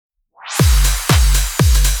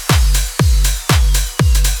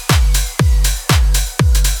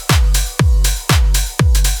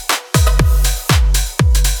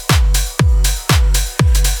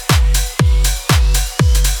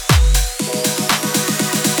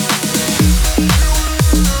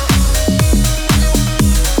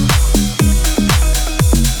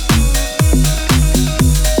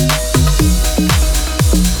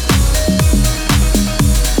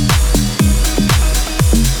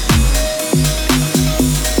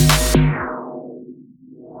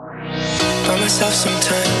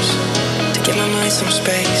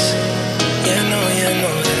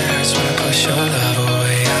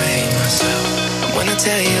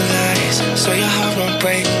your heart won't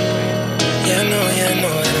break. Yeah, I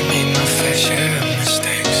know that I made my fair share of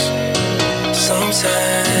mistakes.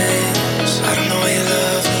 Sometimes I don't know why you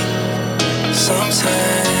love me.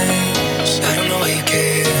 Sometimes I don't know why you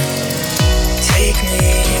care. Take me,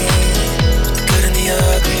 the good and the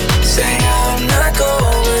ugly. Say I'm not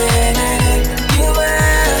going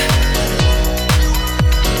anywhere.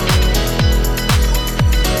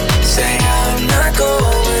 Say I'm not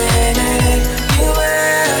going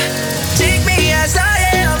anywhere. Take me as I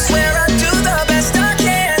am, swear I'll do the best I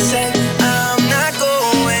can. Say I'm not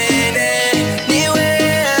going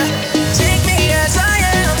anywhere. Take me as I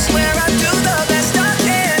am, swear I'll do the best I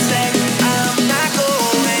can. Say I'm not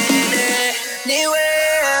going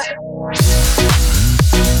anywhere.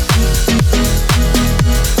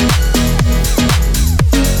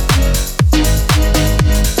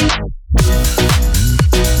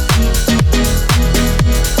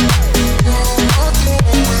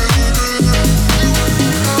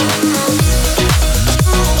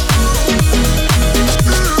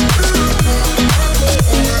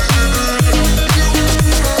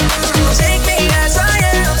 Take me as I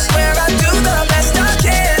am, swear I'll do the best I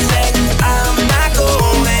can. Say I'm not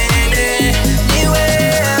going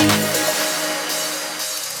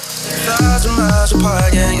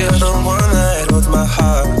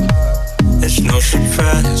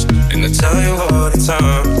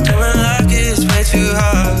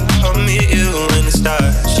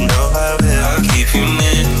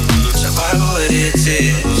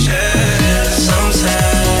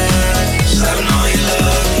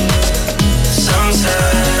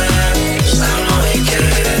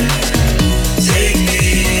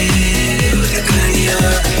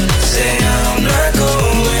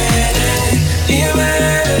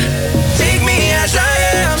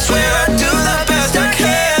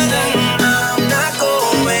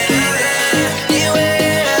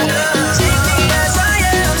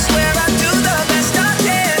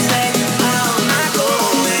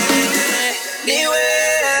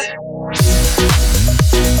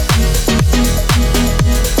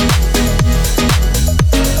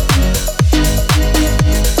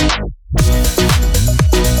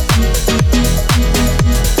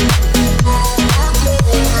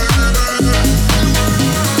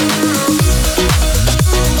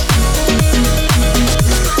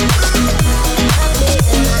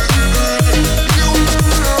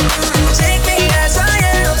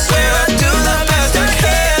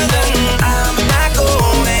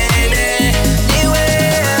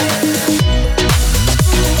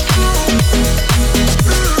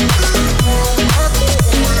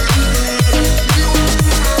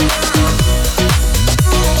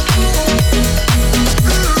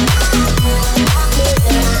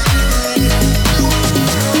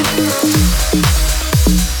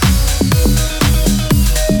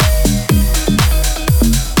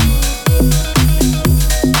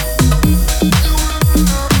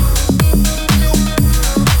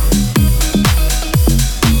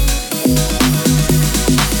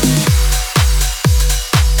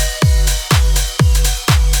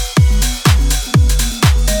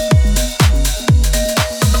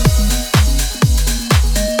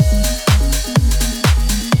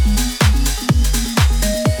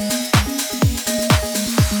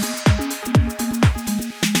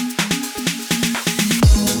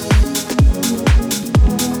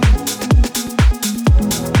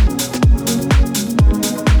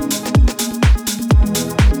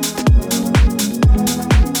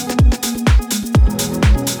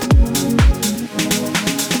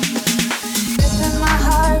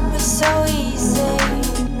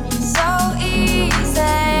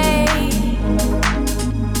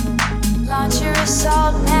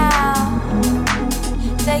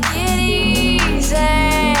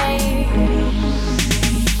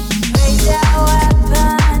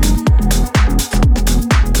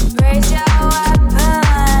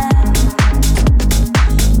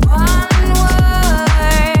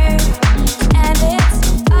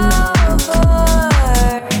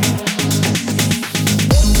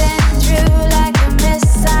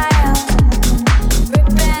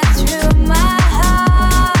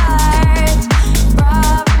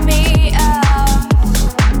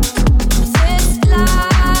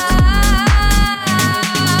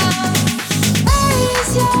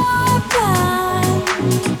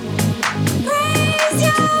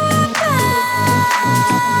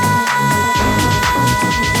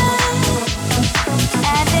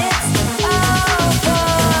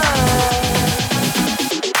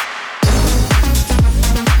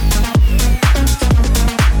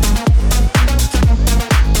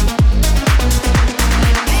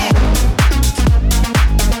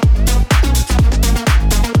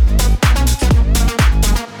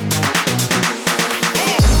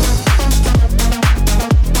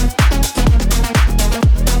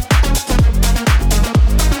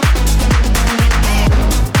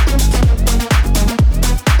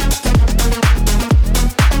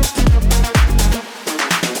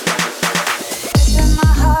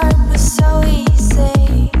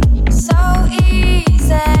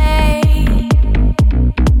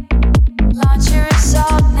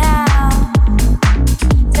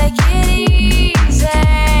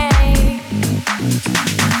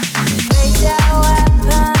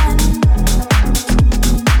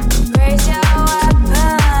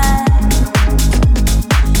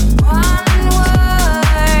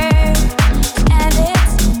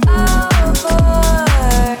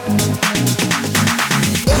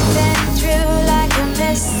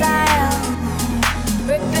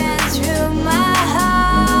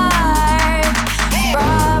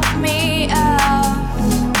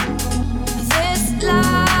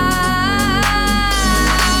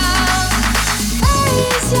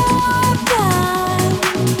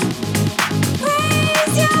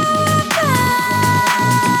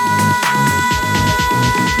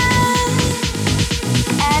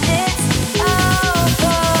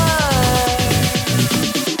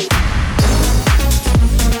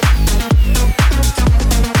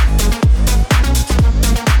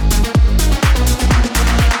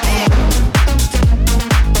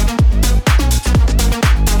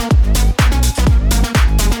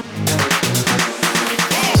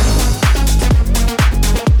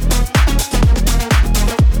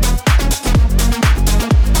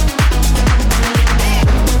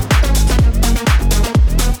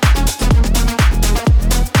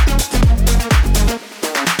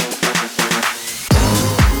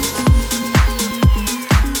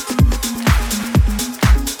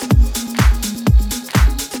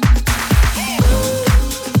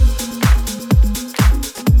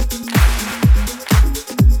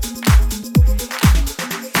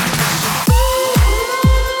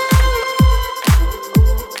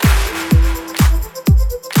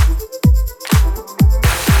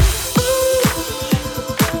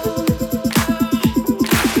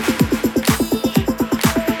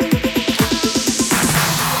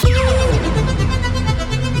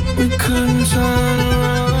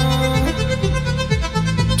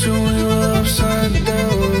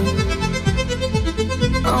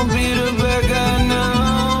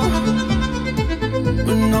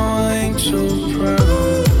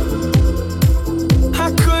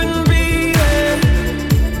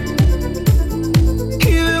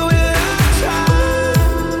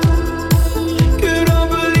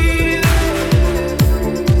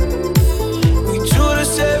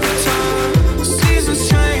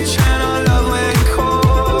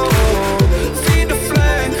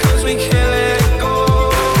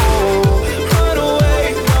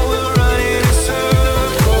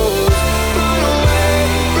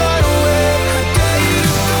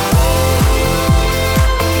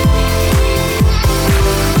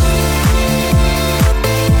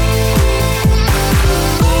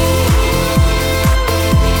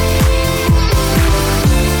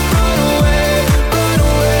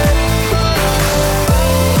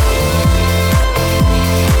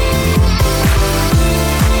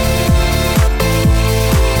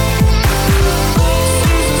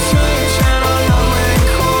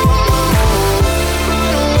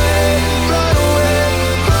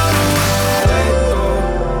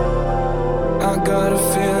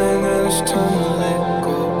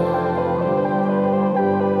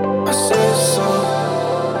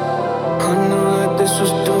this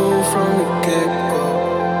was doomed from the get-go.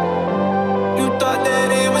 You thought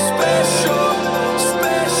that it was special,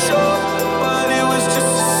 special, but it was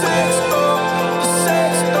just a sex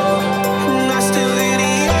doll, and I still hear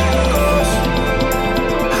the echoes.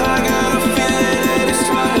 I got a feeling that it's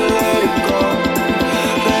time to let it go,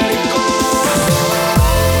 let it go.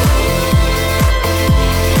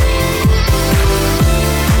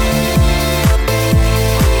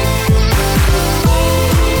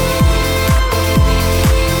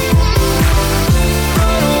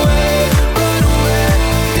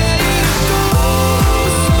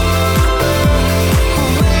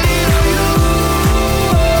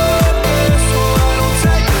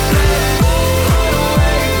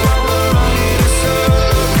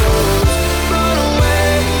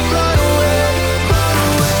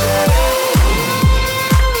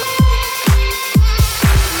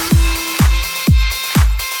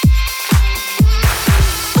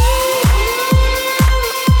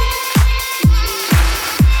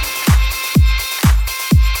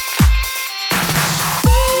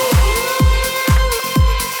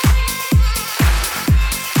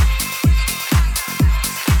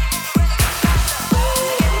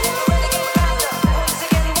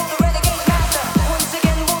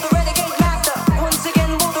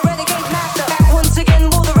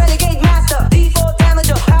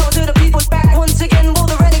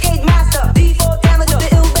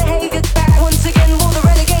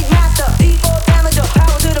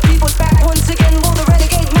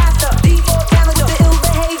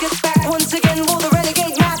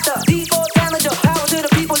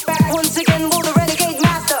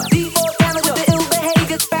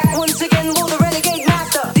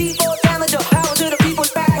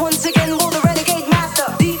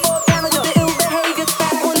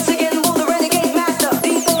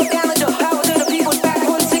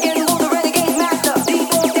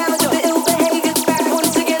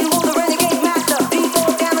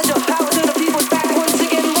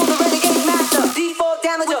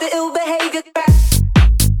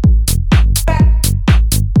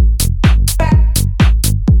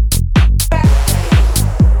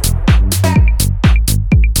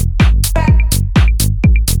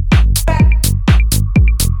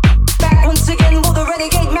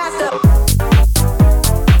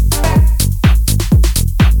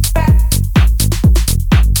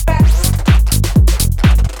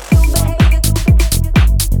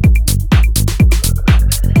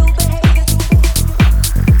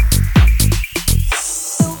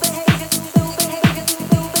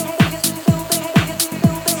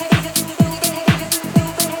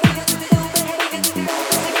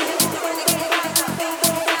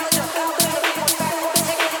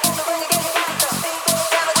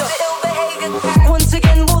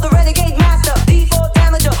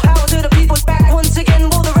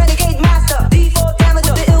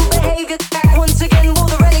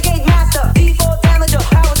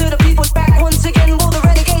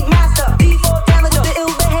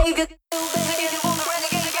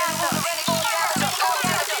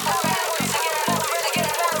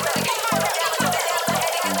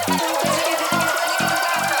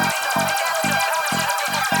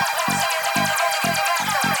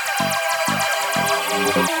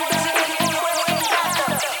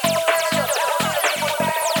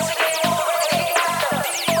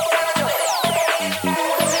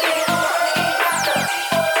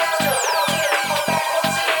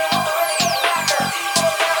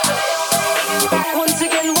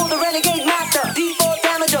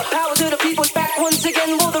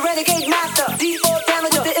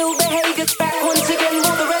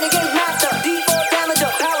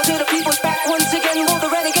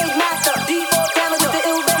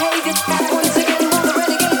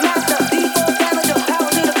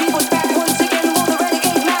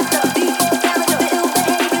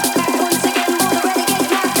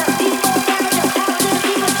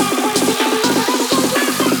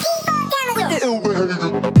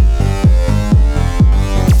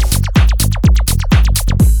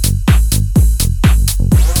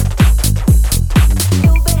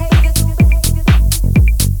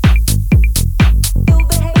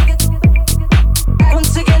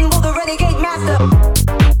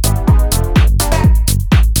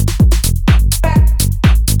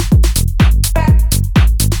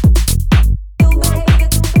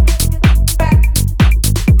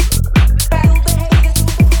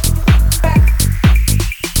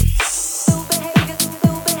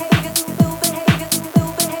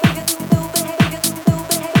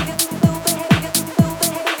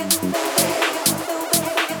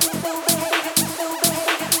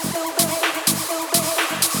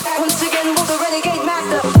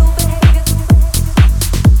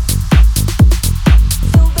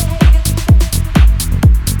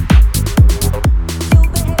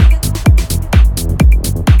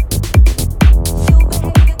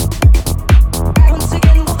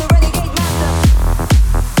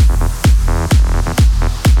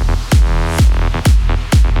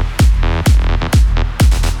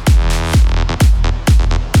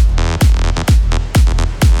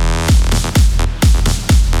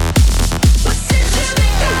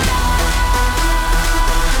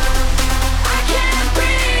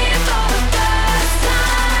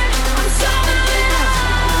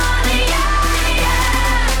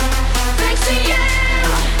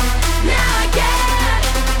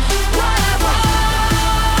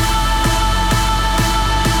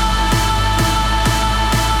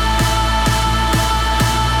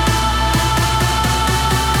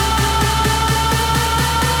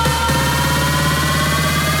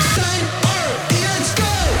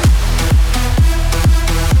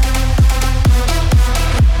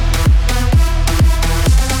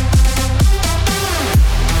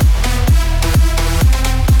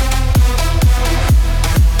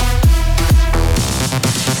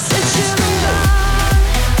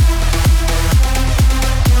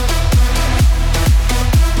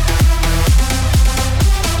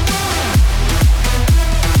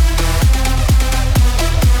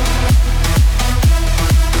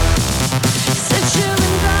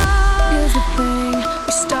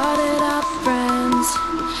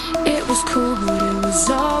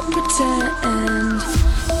 pretend.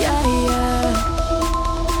 Yeah, yeah.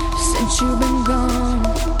 Since you've been gone,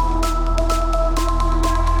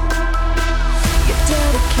 you're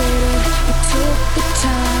dedicated. You took the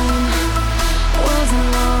time. Wasn't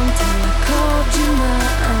long till I called you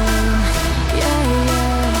mine. Yeah,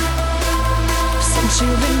 yeah. Since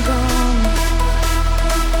you've been gone,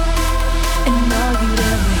 and all you'd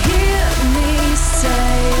ever hear me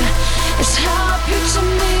say is how I picture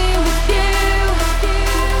me with you.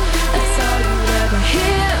 That's all you'd ever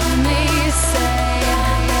hear me say.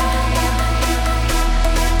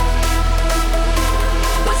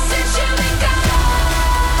 But since you've been gone,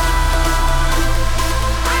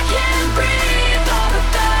 I can't breathe for the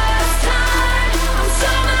first time. I'm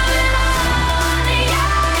so moving on,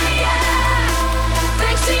 yeah, yeah.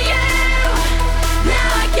 Thanks to you, now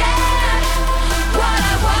I get what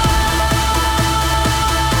I want.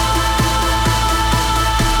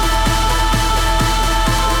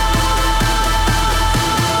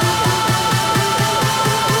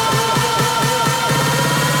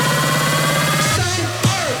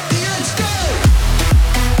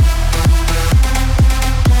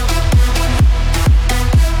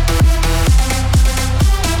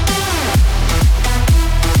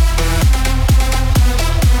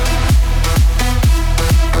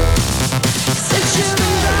 Since you've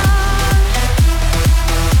been gone,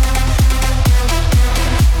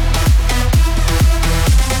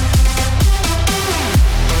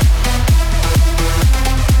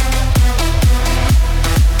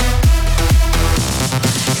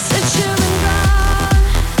 since you've been gone.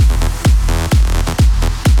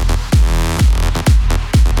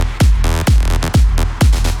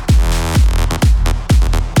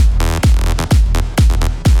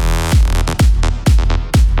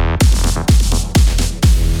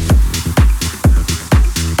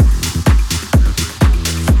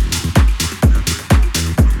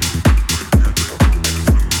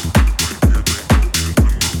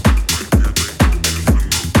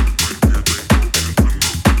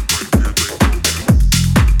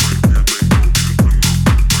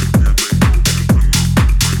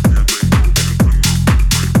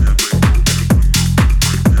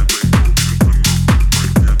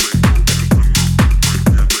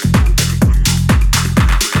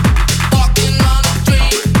 Walking on a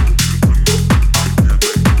dream,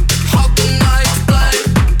 how can I explain?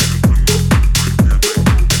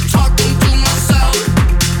 Talking to myself,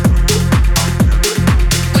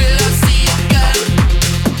 will I see again?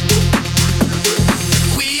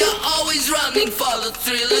 We are always running for the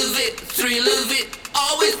thrill of it, thrill of it.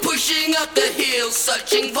 Always pushing up the hill,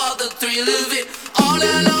 searching for the thrill of it. All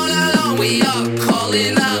along, we are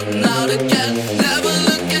calling out and out again. Never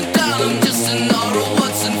looking down, I'm just an hour of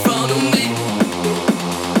what's in front of me.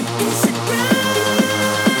 Is it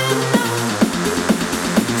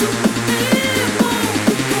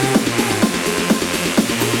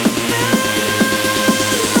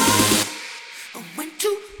when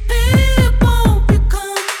two people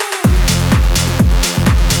become one?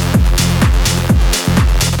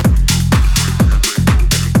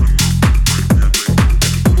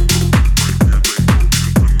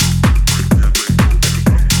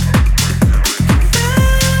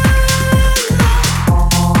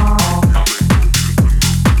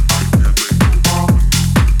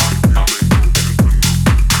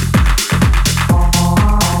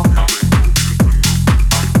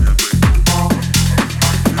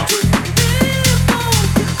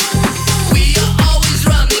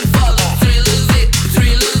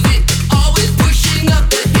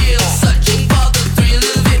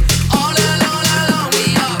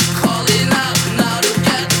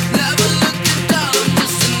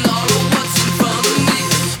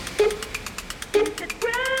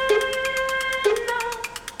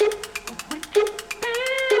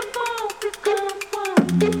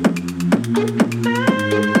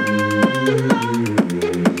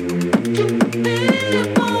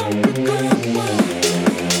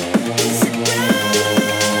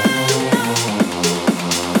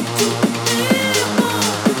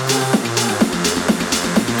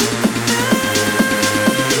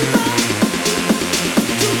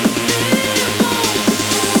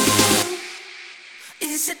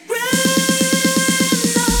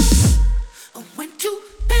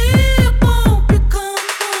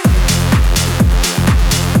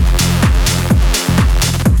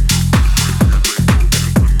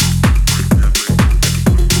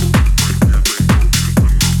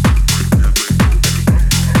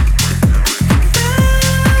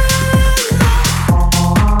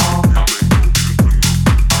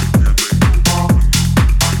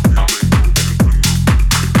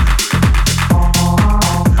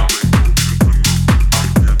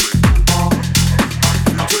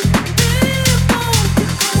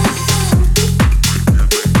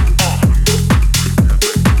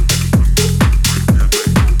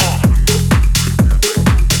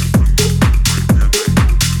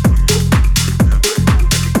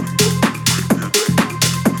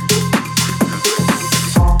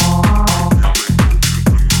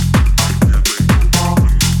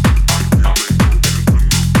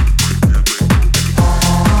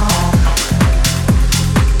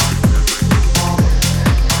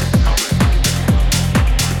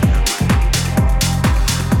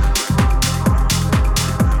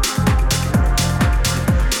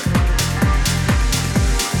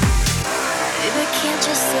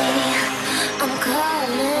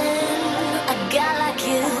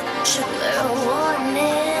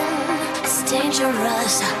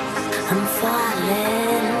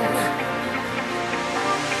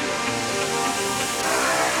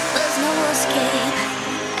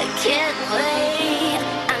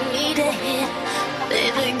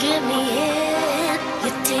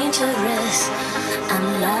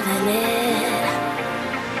 loving it.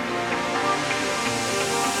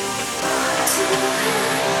 Too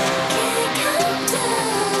high, can't come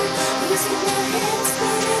down. Losing my head,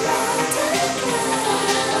 spinning round again.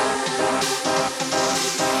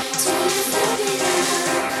 Till you throw me down.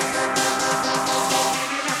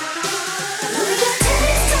 Ooh, your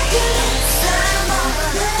taste of your lips, I'm all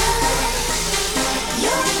alive.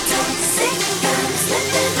 You're toxic, I'm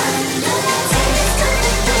slipping under. Taste of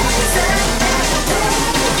the things I've never done.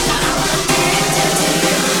 Addicted to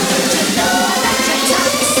you, don't you know that you're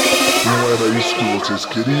toxic? Não era isso que vocês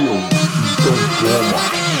queriam? Então toma.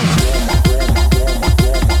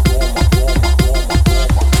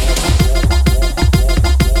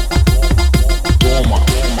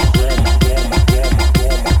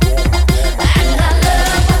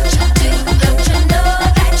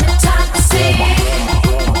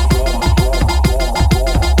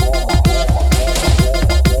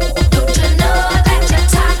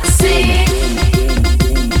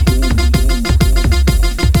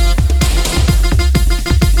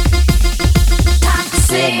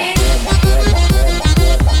 Toxic.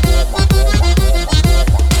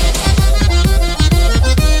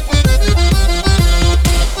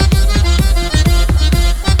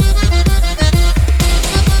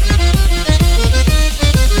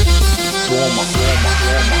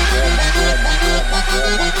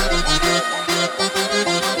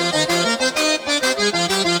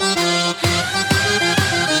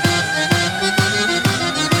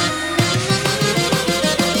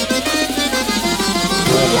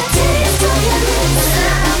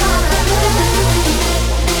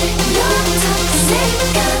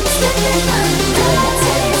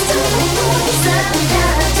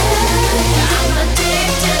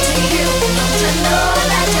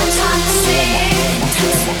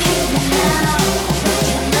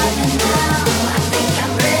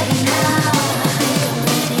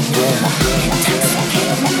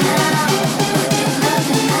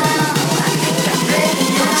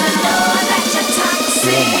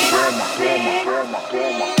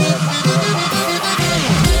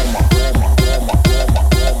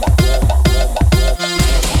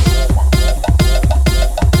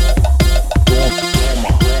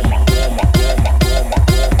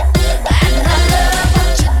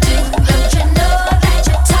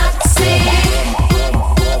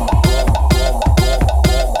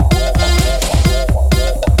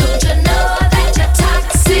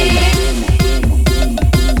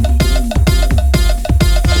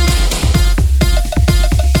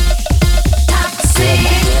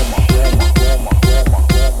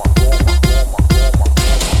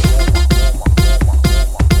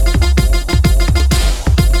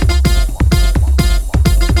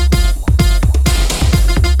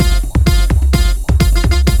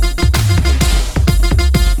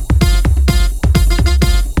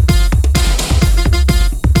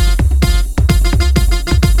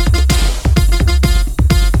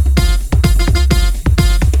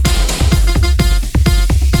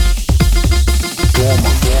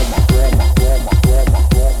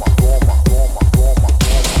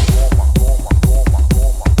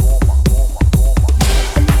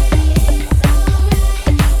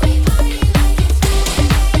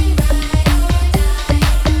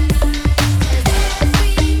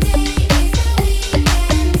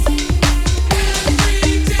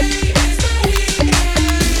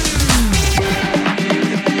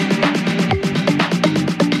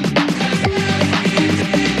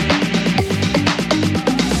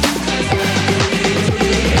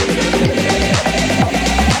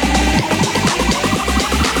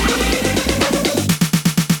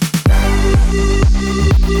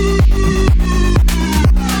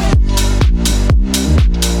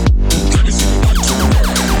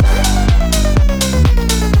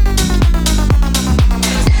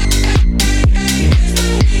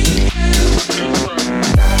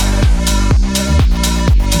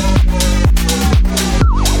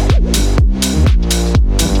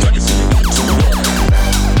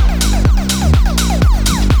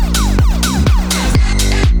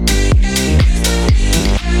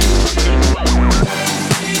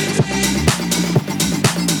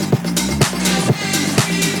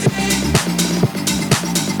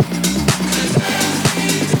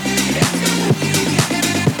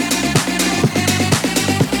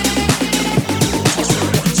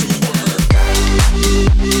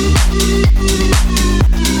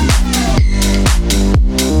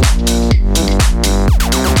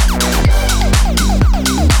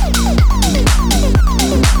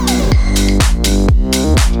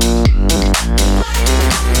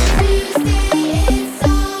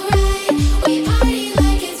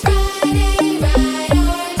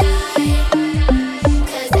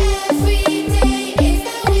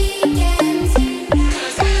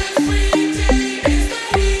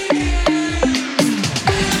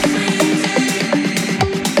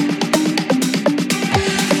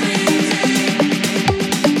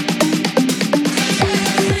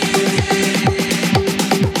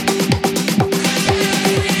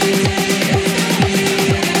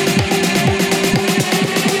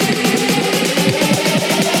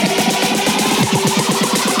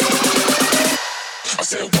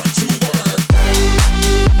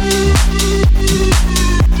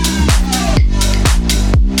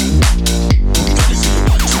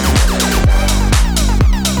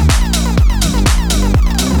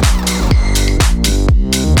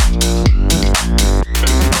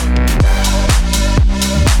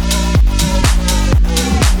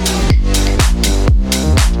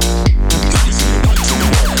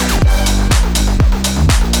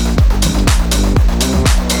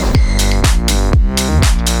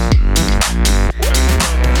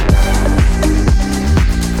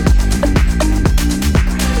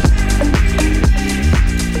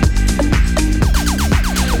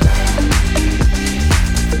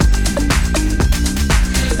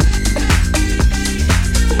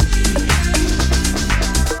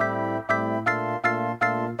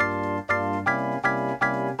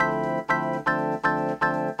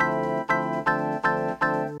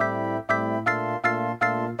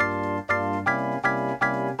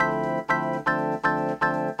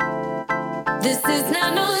 This is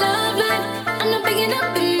not no love line. I'm not picking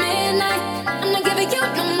up in midnight. I'm not giving you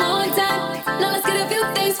no more time. Now let's get a few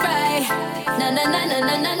things right. Na na na na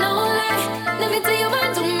na na, no lie. Let me tell you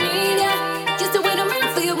what to mean, yeah. Just to wait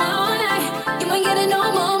around for you all night. You ain't getting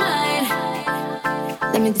no more mine.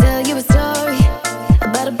 Let me tell you a story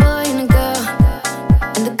about a boy and a girl.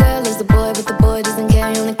 And the girl is the boy, but the boy doesn't care.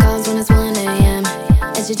 He only calls when it's 1 a.m.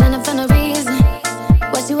 And she's trying to find a reason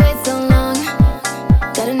why she waits so long.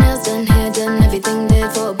 Got her nails done, hair done, everything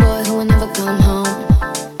did for a boy who will never come home.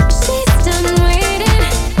 She's done waiting,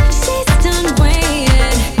 she's done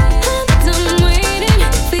waiting. I'm done waiting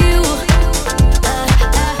for you. I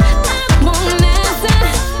won't answer,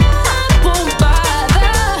 I won't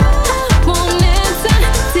bother. I won't answer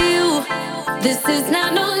to you. This is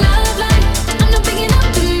not no love line. I'm not picking up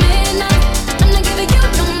the midnight. I'm not giving you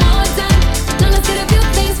no more time. Now let's get a few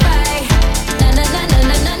things right. Na na na na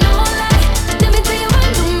na na, no lie. Let me tell you what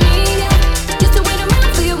you mean, yeah. Just to wait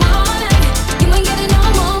around for you all night. You ain't getting no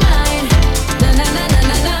more mine. Na na na na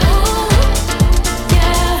na na, ooh,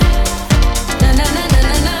 yeah. Na na na na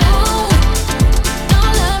na na, ooh, no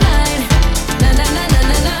love line. Na na na na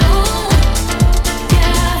na na, ooh,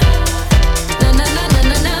 yeah. Na na na na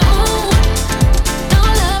na na, ooh, no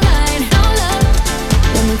love line, no love.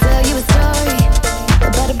 Let me tell you a story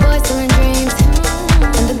about a boy selling dreams.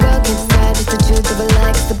 And the girl can't describe just the truth of her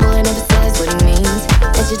life. 'Cause the boy never says what he means.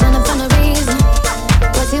 And she's trying to find a reason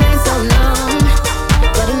why she waits so long.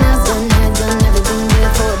 Got her nails done, hair done, everything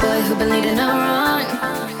good for a boy who been leading her wrong.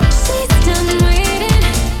 She's done waiting,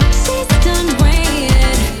 she's done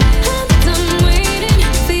waiting. I'm done waiting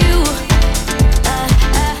for you.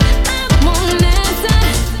 I won't answer,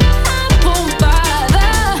 I won't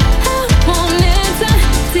bother. I won't answer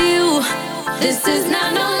to you. This is not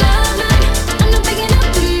no love line. I'm not picking up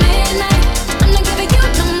the midnight. I'm not giving you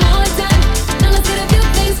no more time. Now let's get a few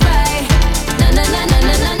things right. Na na na na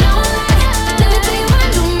na na, no lie. Let me tell you what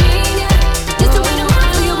you mean, yeah. Just to wait around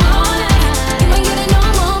for you all night. You ain't getting no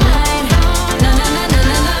more mine. Na na na na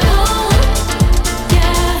na na, ooh,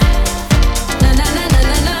 yeah. Na na na na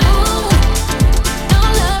na na, ooh, no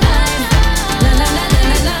love line. Na na na na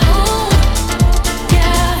na na, ooh,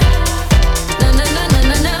 yeah. Na na na na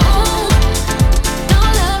na na, ooh, no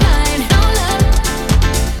love line, no love.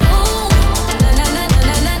 Ooh, na na na na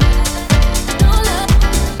na na, no love,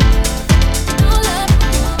 no love.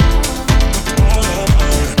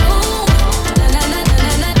 Ooh, na na na na na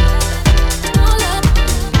na, no love,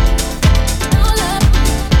 no love.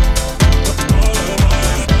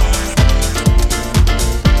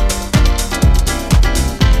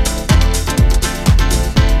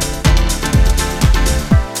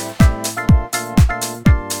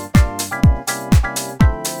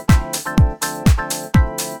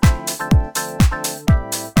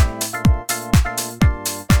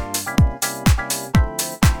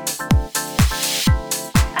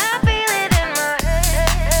 I feel it in my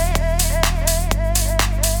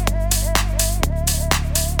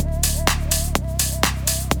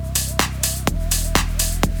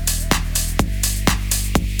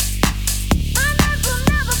My life will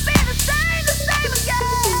never be the same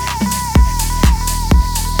again.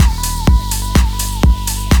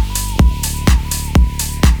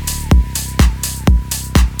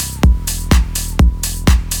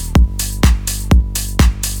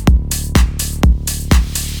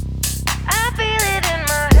 I feel it in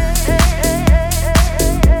my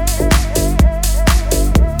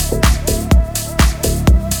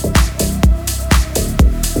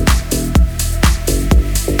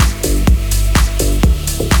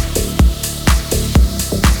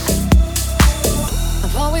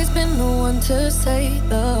I've always been the one to say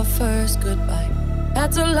the first goodbye.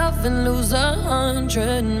 Had to love and lose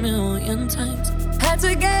 100,000,000 times. Had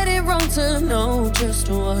to get it wrong to know just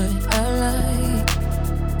what I like.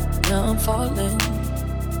 Now I'm falling.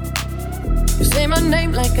 You say my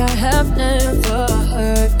name like I have never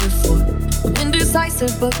heard before. I'm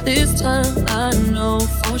indecisive, but this time I know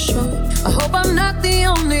for sure. I hope I'm not the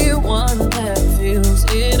only one that feels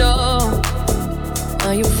it all.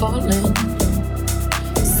 Are you falling?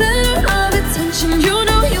 Center of attention, you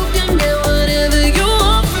know you can get whatever you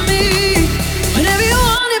want from me. Whenever you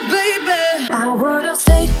want it, baby. I would've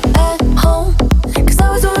stayed at home, 'cause I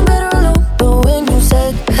was doing better alone. But when you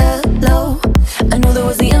said hello, I knew that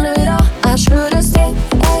was the end of it all. I should've stayed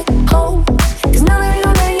at home, 'cause now there ain't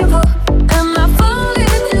no letting you go. Am I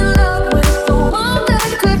falling in love with the one that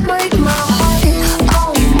could break my heart?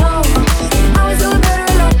 Oh no, I was doing better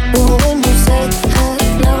alone. But when you said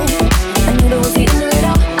hello, I knew that was the end of it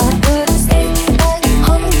all. I could've stayed at home.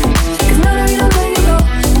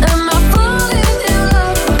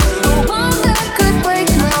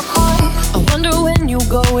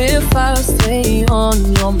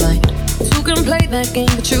 I can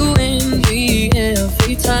get you in me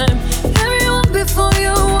every time. Everyone before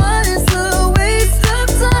you was a waste of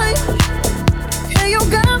time. Yeah, you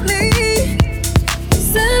got me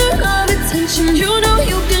center of attention. You know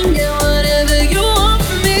you can get whatever you want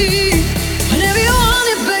from me, whenever you want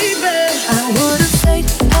it, baby. I would've stayed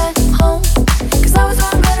at home, 'cause I was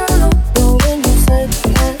doing better alone. But when you said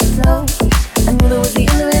hello, I knew that was the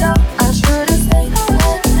end of it all. I should've stayed at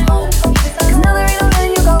home, 'cause now there ain't no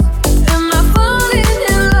letting you go. Am I falling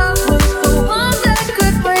in love with the one that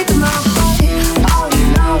could break my heart? Oh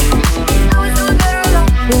no, I was doing better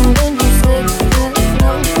alone. But when you said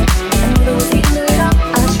hello, I knew that was the end of it all.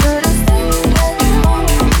 I should've stayed at home,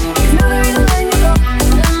 'cause now there ain't no letting you go.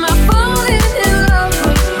 Am I falling in love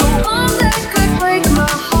with the one that could break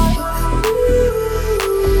my heart?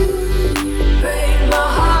 Break my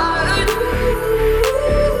heart,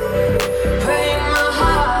 break my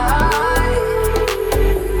heart.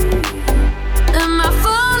 Am I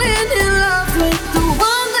falling in love with the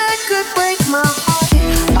one that could break my heart?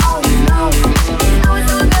 Oh no, I was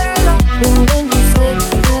doing better alone. But when you said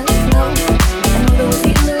hello, I knew that was the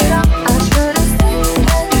end of it all. I should've stayed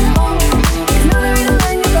at home, 'cause now there ain't no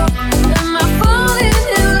letting you go. Am I falling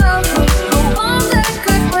in love with the one that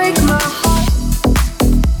could break my heart?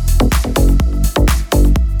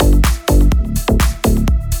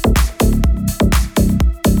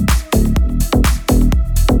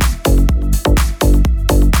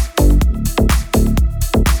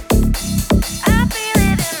 I feel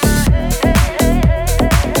it in my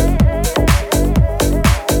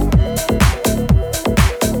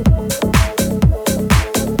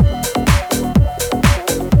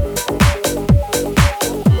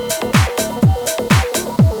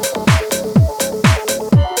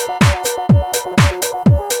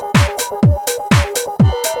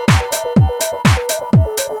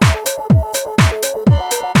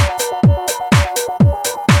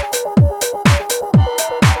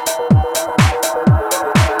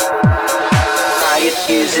Buy it,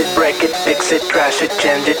 use it, break it, fix it, crash it,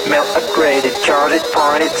 change it, melt, upgrade it, chart it,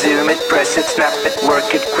 point it, zoom it, press it, snap it,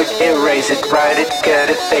 work it, quick erase it, write it, cut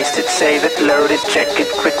it, paste it, save it, load it, check it,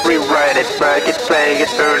 quick rewrite it, write it, play it,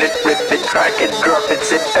 burn it, rip it, track it, drop it,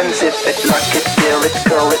 zip and zip it, lock it, fill it,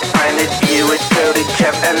 call it, find it, view it, code it,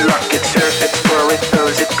 jump and lock it, surf it, scroll it,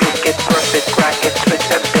 pose it, click it, cross it, crack it, switch,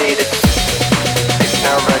 update it.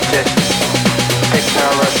 Technology,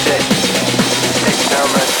 technology,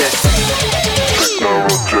 technology.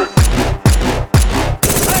 Technology.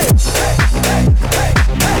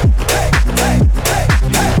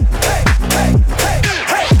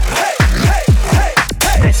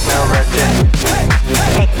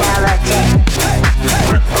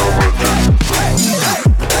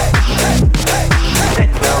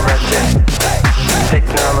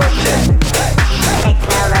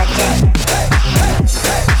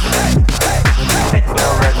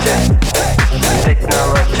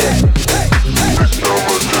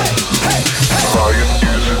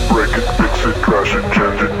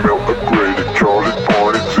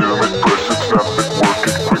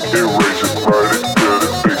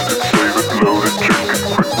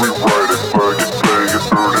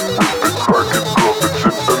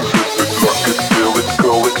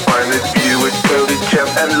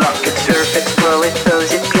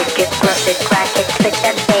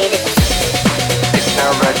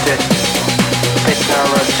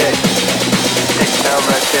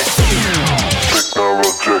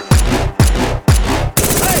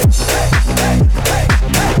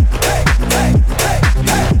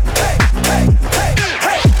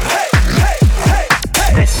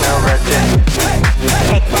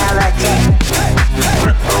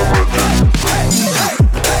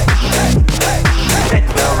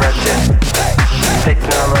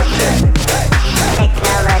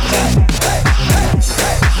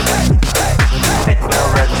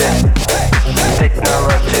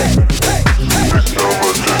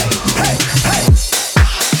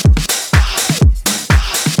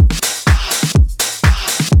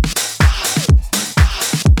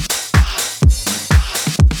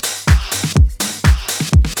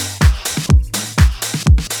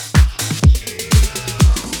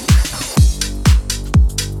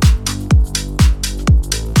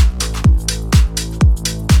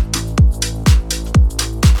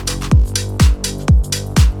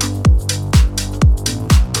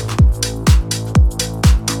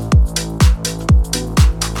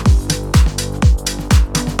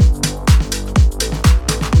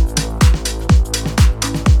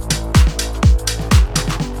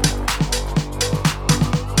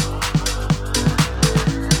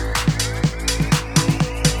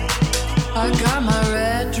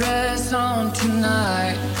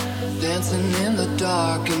 dancing in the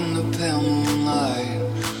dark in the pale moonlight.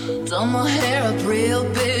 Done my hair up real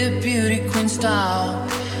big, beauty queen style.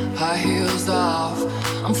 High heels off,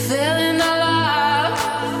 I'm feeling alive.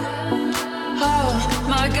 Oh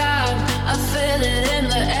my God, I feel it in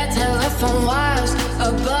the air. Telephone wires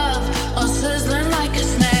above, all sizzling like a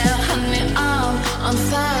snare. Honey, I'm on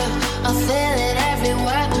fire, I feel it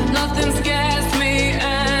everywhere. Nothing scares me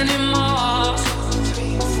anymore.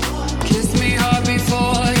 Kiss me hard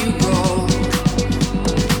before you go.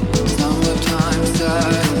 Summertime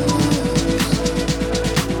sadness.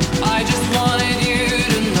 I just wanted you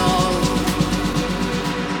to know,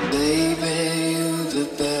 baby, you're the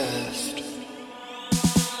best.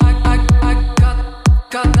 I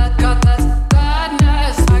got that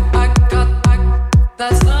sadness. I got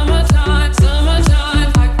that summertime.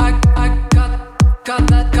 I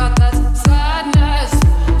got that sadness.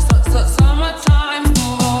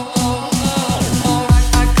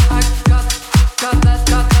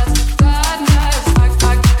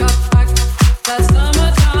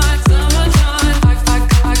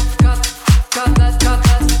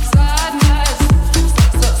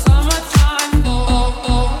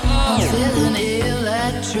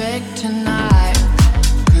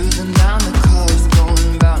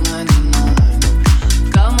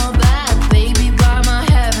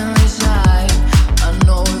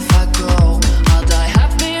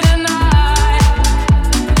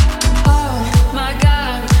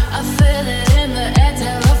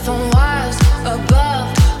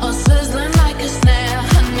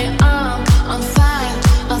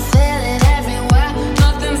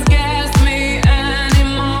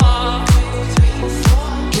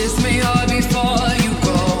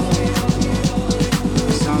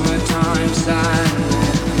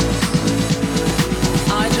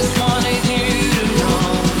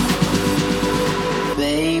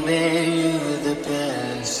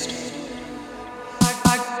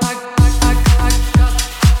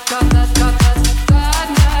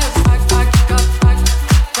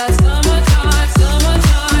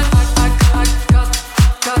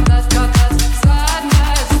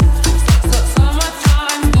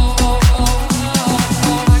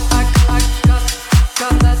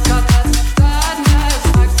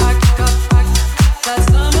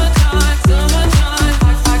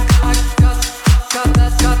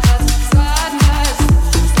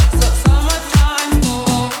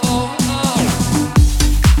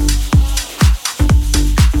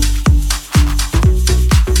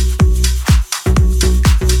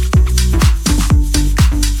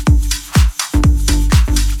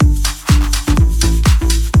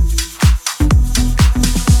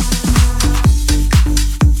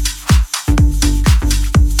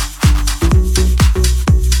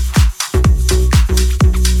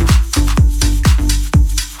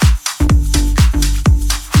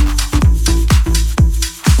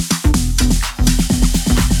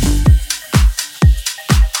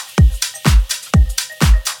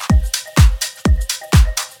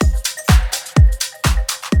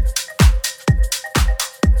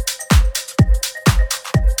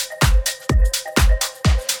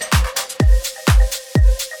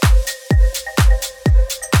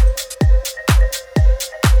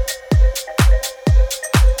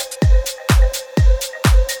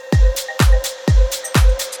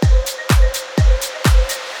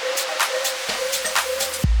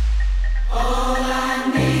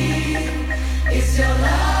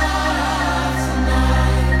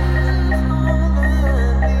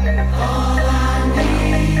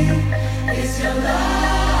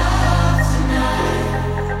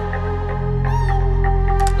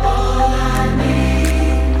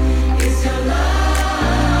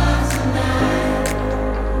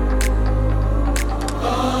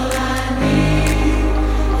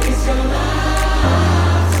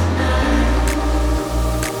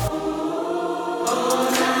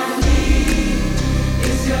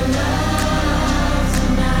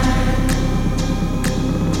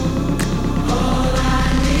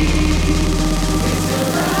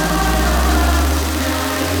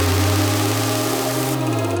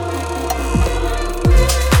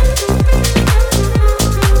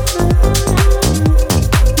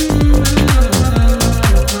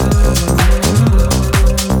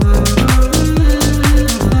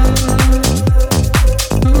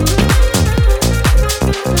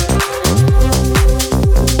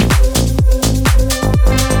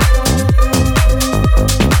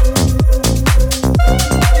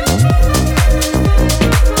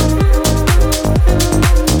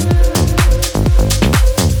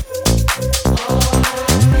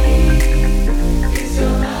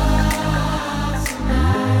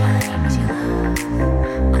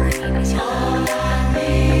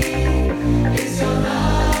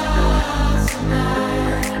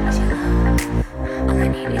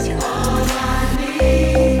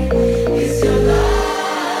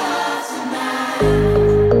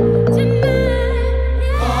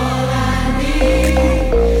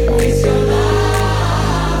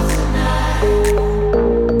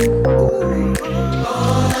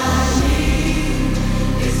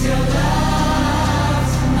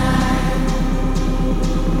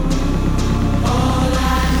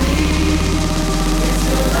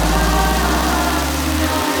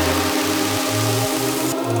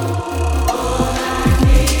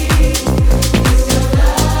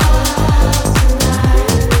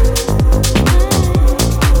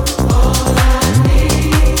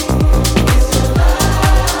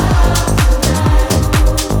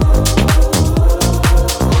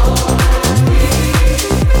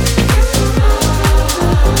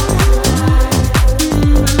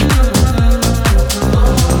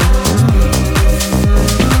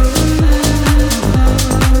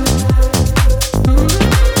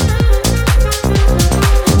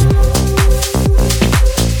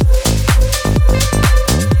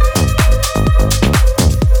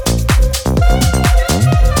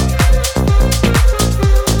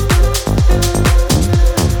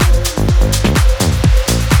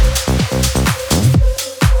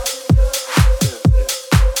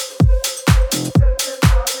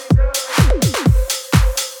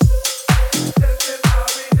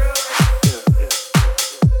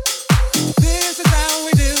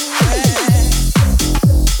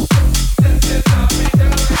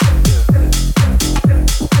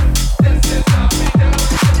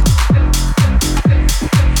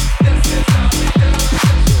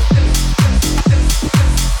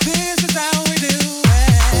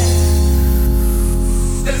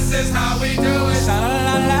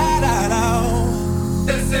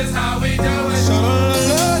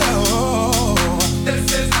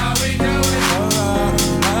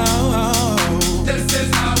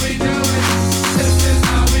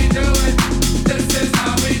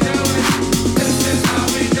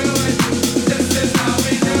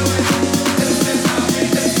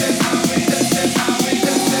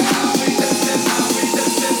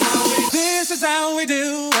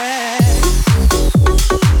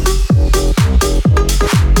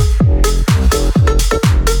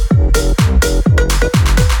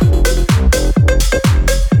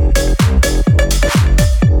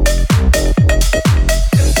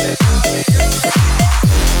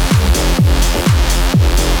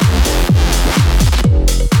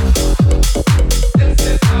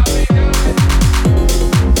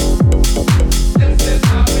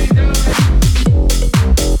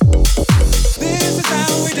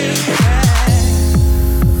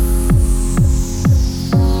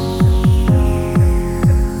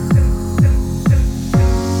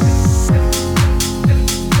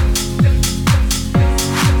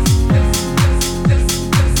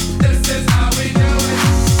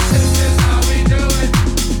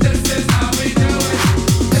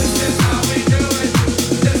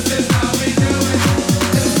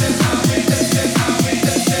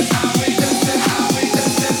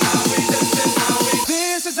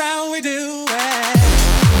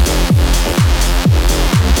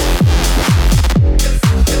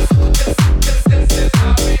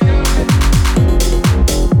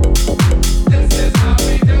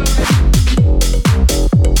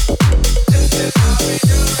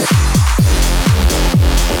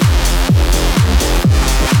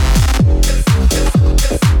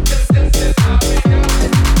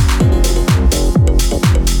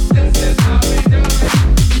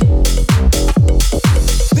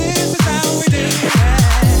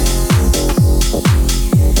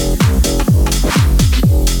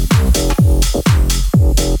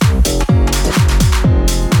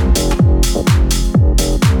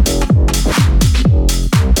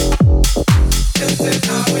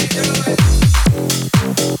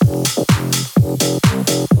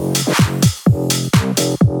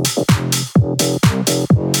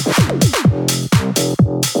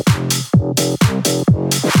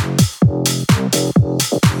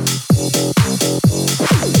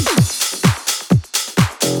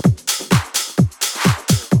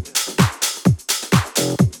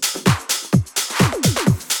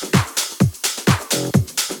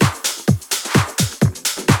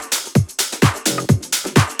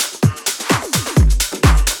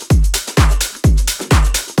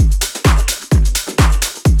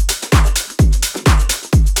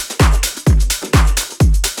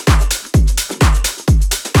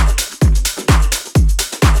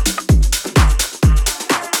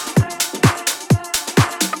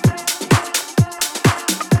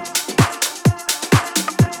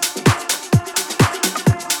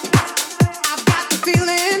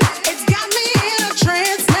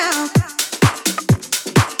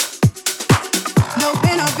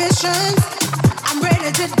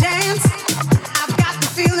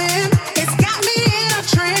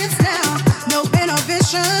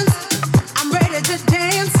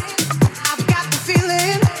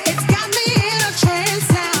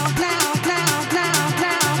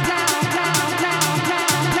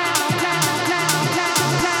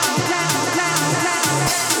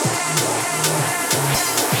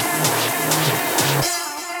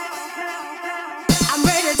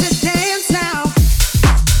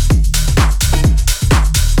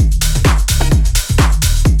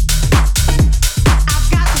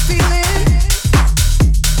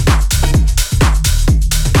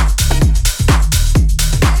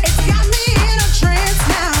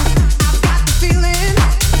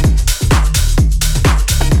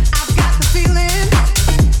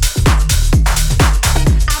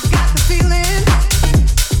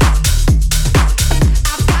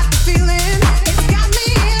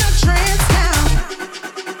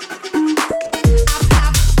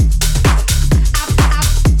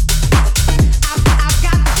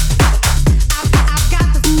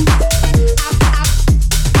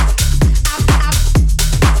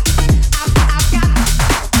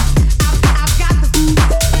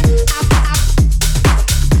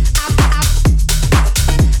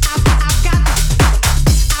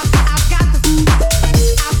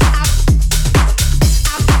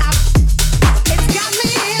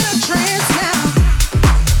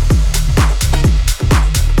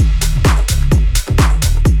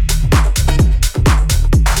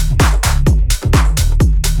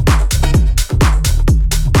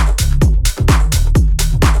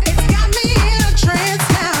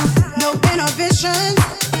 inhibitions.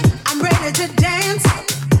 I'm ready to dance.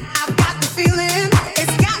 I've got the feeling.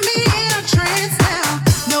 It's got me in a trance now.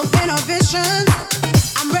 No inhibitions.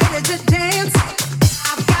 I'm ready to dance.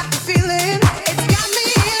 I've got the feeling. It's got me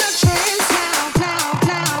in a trance now.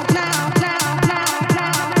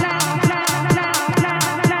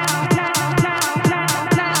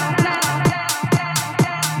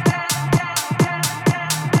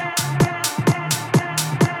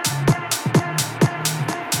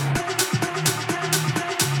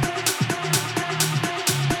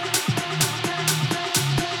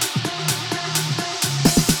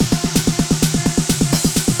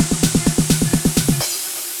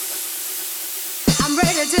 I'm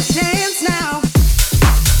ready to dance now.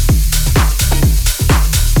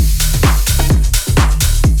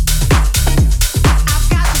 I've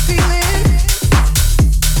got the feeling.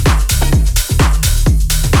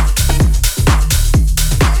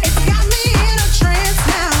 It's got me in a trance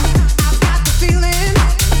now. I've got the feeling.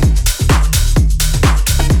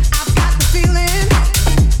 I've got the feeling.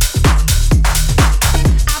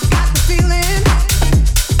 I've got the feeling.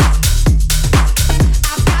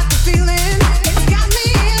 I've got the feeling. It's got me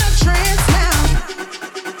in a trance now.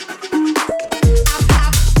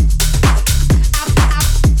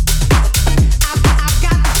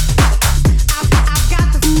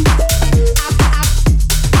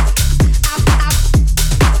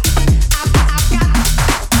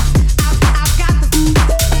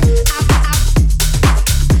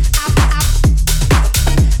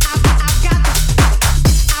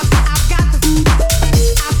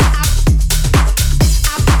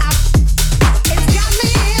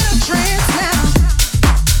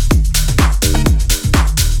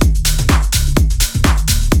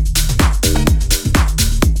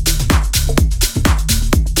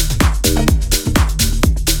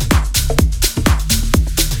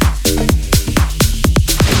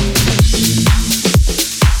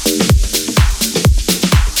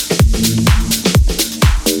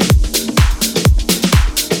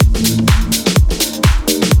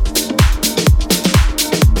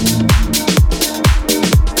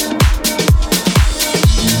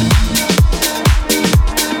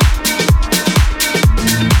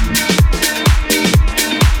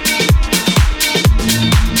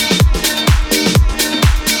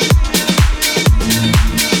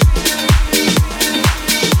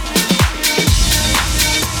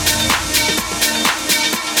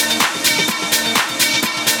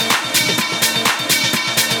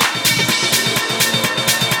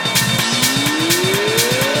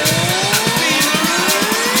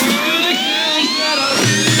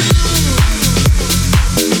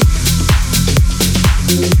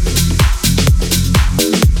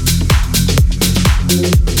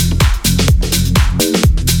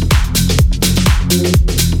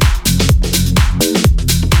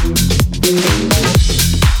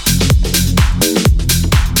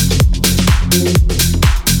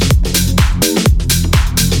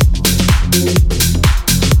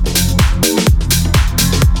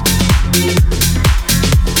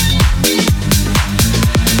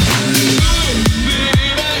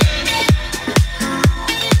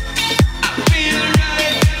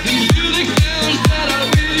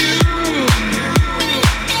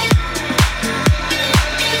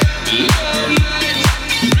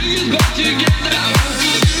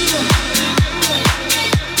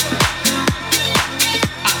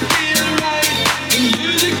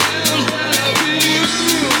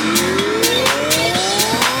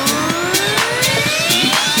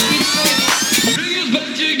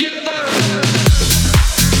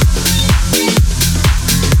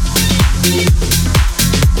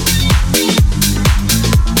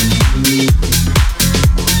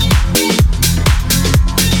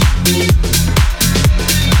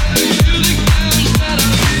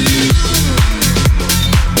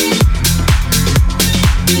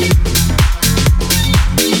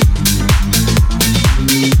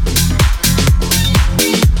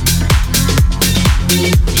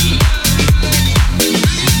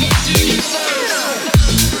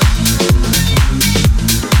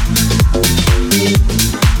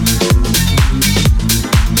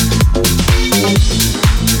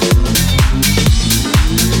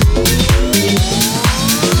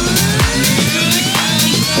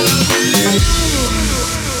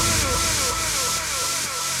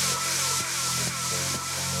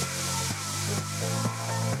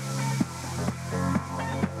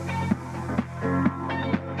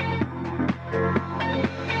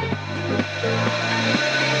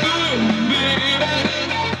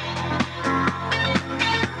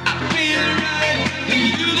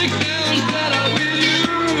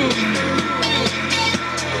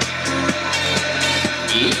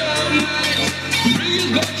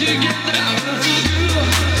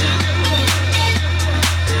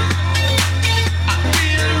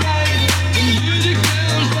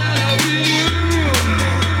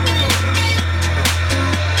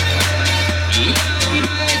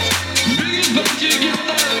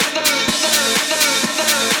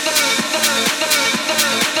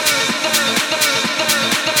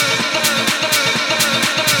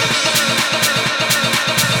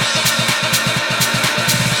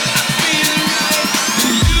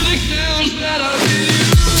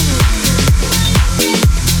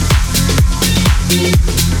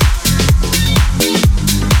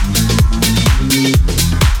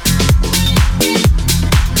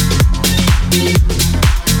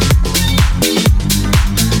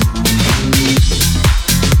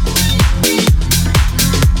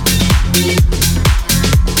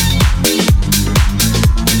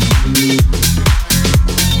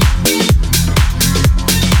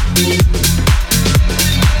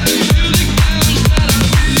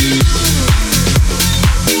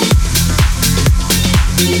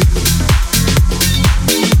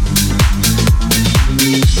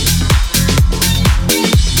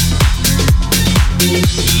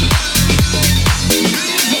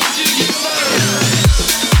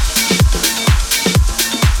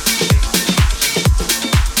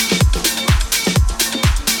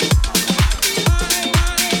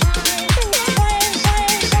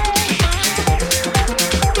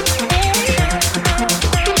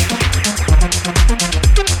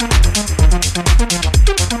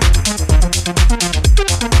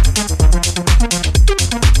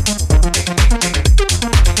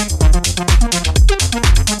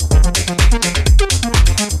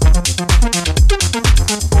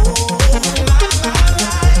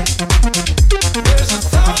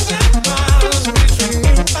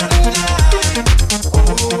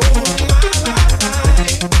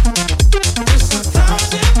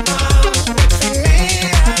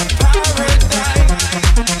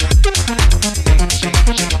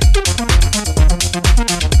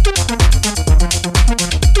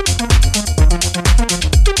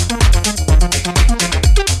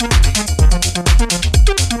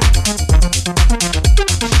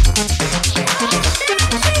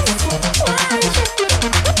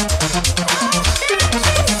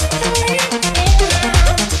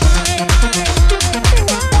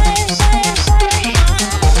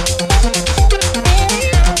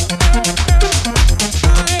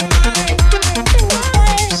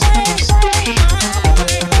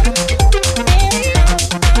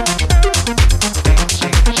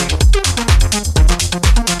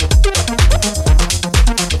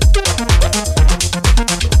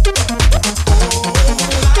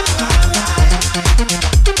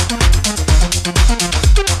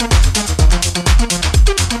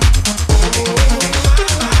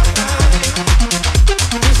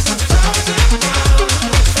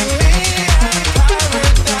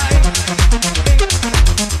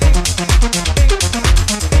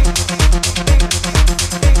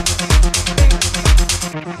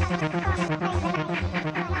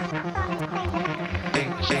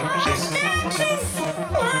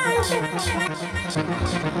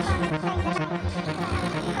 One, two,